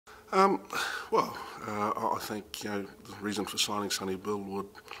Um, I think the reason for signing Sonny Bill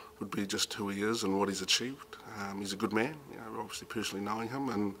would be just who he is and what he's achieved. He's a good man, obviously personally knowing him,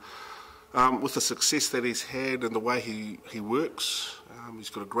 and with the success that he's had and the way he works, he's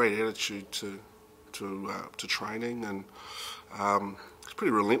got a great attitude to training, and he's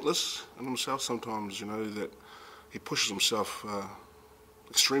pretty relentless in himself. Sometimes that he pushes himself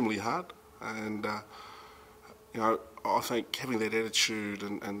extremely hard, and I think having that attitude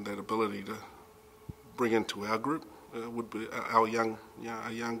and that ability to bring into our group would be our young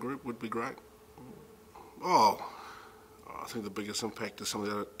group would be great. Oh, I think the biggest impact is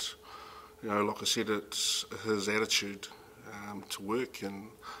something that like I said, it's his attitude to work, and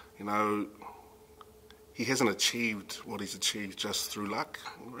he hasn't achieved what he's achieved just through luck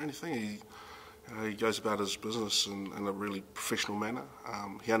or anything. He goes about his business in a really professional manner.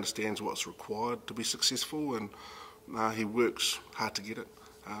 He understands what's required to be successful, and he works hard to get it.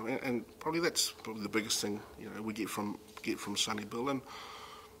 And probably that's the biggest thing we get from Sonny Bill. And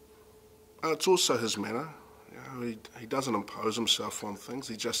it's also his manner. He doesn't impose himself on things.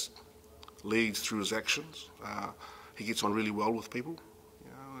 He just leads through his actions. He gets on really well with people,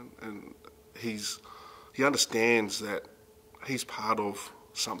 and he understands that he's part of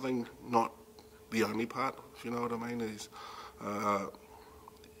something, not the only part, if you know what I mean. He's,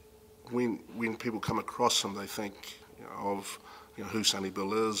 when people come across him, they think of who Sonny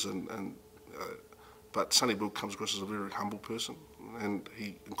Bill is, but Sonny Bill comes across as a very humble person, and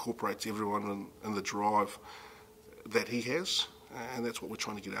he incorporates everyone in the drive that he has, and that's what we're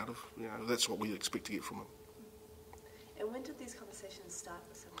trying to get out of. That's what we expect to get from him. And when did these conversations start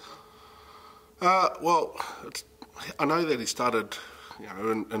with Sonny Bill? Well, I know that he started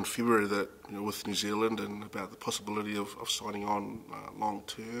in February with New Zealand, and about the possibility of signing on long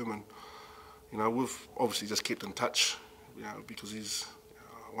term, and we've obviously just kept in touch, because he's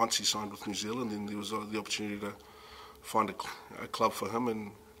once he signed with New Zealand, then there was the opportunity to find a club for him,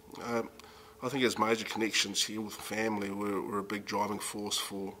 and I think his major connections here with family were a big driving force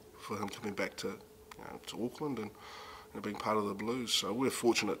for him coming back to Auckland and being part of the Blues. So we're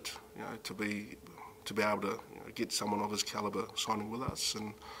fortunate to be able to get someone of his calibre signing with us,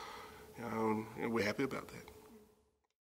 and we're happy about that.